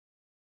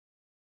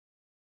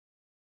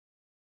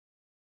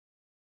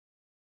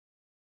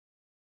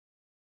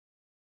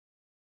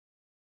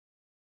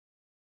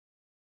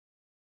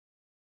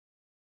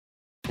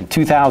In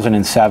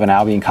 2007,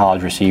 Albion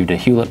College received a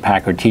Hewlett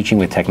Packard Teaching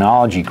with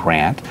Technology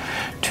grant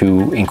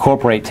to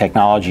incorporate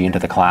technology into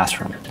the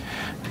classroom.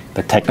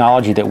 The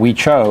technology that we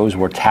chose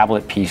were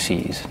tablet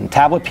PCs. And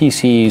tablet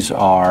PCs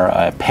are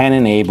a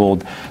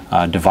pen-enabled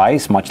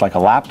device, much like a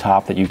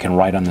laptop, that you can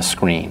write on the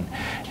screen.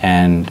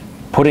 And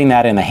putting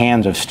that in the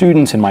hands of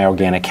students in my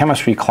organic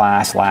chemistry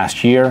class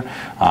last year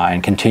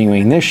and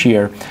continuing this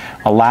year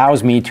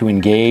allows me to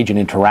engage and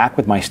interact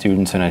with my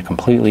students in a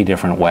completely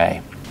different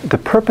way. The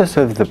purpose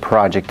of the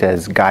project,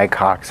 as Guy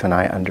Cox and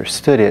I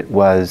understood it,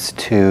 was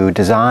to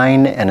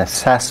design an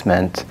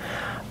assessment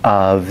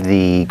of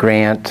the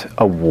grant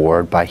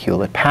award by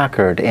Hewlett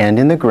Packard. And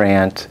in the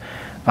grant,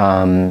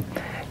 Aaron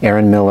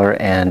Miller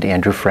and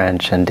Andrew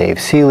French and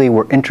Dave Seeley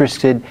were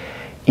interested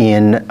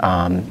in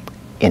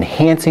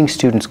enhancing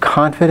students'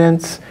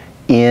 confidence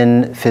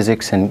in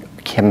physics and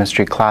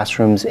chemistry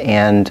classrooms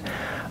and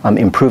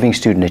improving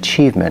student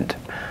achievement.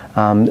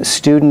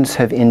 Students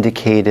have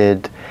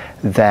indicated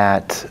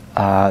that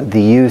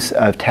the use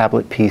of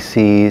tablet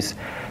PCs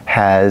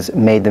has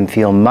made them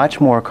feel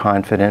much more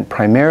confident,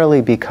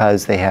 primarily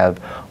because they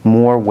have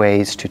more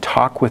ways to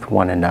talk with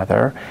one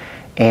another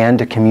and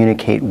to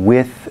communicate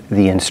with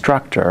the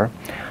instructor.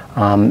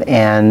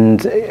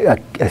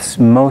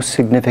 Most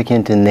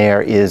significant in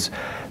there is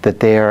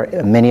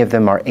that many of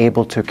them are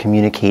able to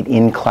communicate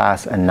in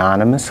class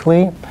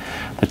anonymously.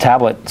 The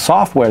tablet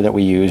software that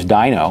we use,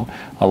 Dino,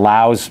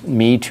 allows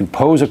me to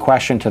pose a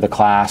question to the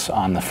class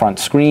on the front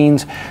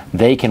screens.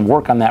 They can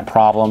work on that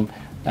problem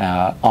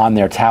on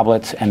their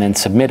tablets and then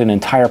submit an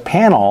entire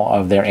panel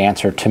of their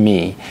answer to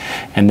me.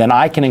 And then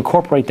I can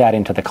incorporate that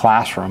into the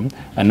classroom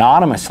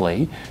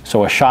anonymously,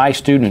 so a shy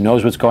student who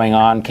knows what's going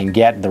on can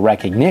get the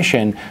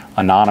recognition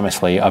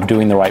anonymously of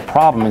doing the right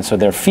problem, and so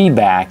their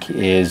feedback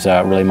is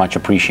really much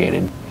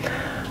appreciated.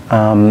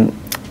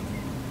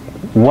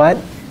 What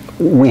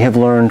we have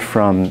learned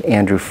from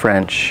Andrew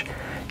French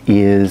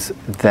is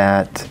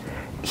that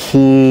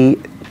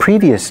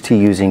previous to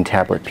using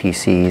tablet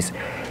PCs,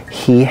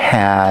 he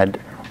had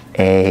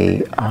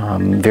a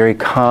very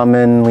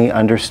commonly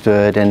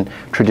understood and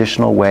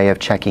traditional way of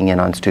checking in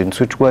on students,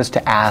 which was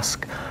to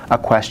ask a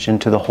question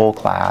to the whole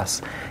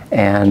class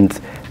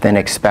and then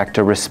expect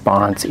a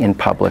response in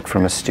public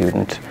from a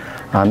student.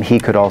 He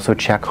could also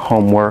check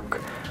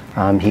homework.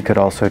 He could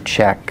also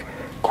check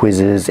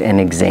quizzes and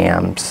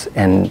exams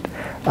and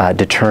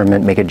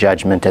make a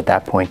judgment at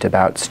that point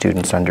about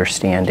students'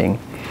 understanding.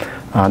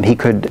 He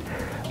could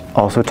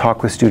also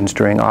talk with students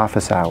during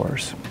office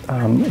hours.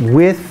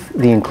 With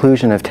the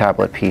inclusion of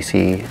tablet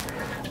PC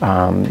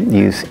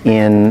use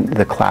in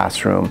the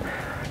classroom,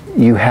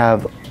 you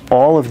have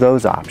all of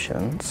those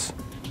options,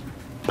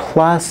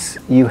 plus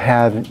you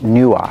have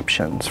new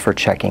options for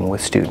checking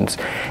with students,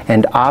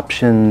 and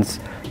options,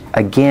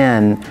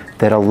 again,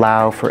 that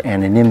allow for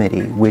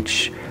anonymity,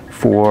 which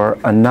for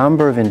a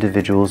number of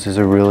individuals is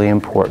a really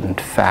important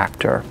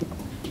factor.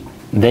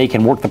 They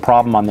can work the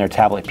problem on their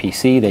tablet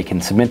PC, they can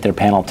submit their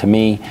panel to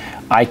me,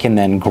 I can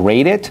then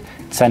grade it,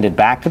 send it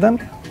back to them,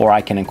 or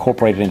I can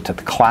incorporate it into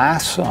the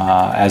class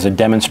as a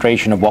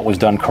demonstration of what was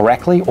done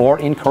correctly or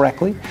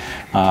incorrectly.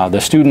 The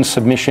student's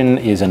submission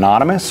is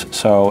anonymous,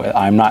 so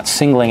I'm not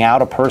singling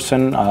out a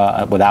person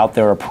without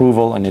their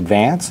approval in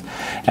advance.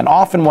 And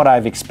often what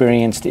I've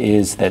experienced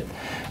is that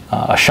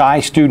a shy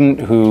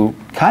student who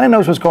kind of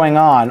knows what's going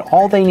on,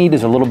 all they need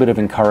is a little bit of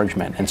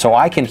encouragement. And so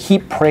I can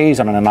heap praise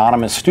on an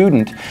anonymous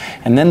student,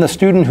 and then the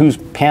student whose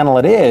panel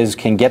it is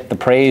can get the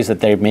praise that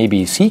they may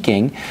be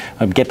seeking,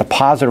 get the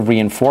positive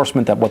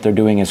reinforcement that what they're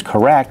doing is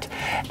correct,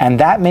 and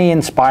that may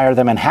inspire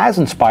them and has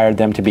inspired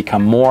them to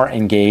become more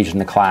engaged in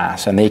the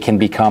class, and they can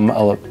become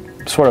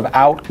sort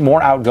of more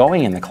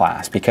outgoing in the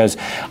class because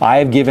I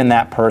have given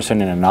that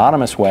person in an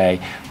anonymous way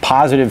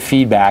positive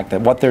feedback that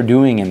what they're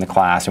doing in the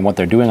class and what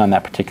they're doing on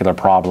that particular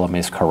problem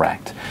is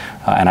correct.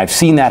 And I've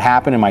seen that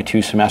happen in my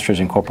 2 semesters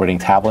incorporating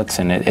tablets,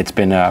 and it's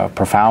been a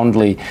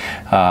profoundly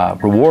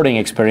rewarding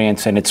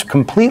experience, and it's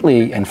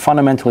completely and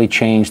fundamentally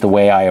changed the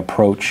way I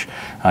approach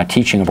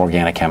teaching of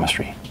organic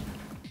chemistry.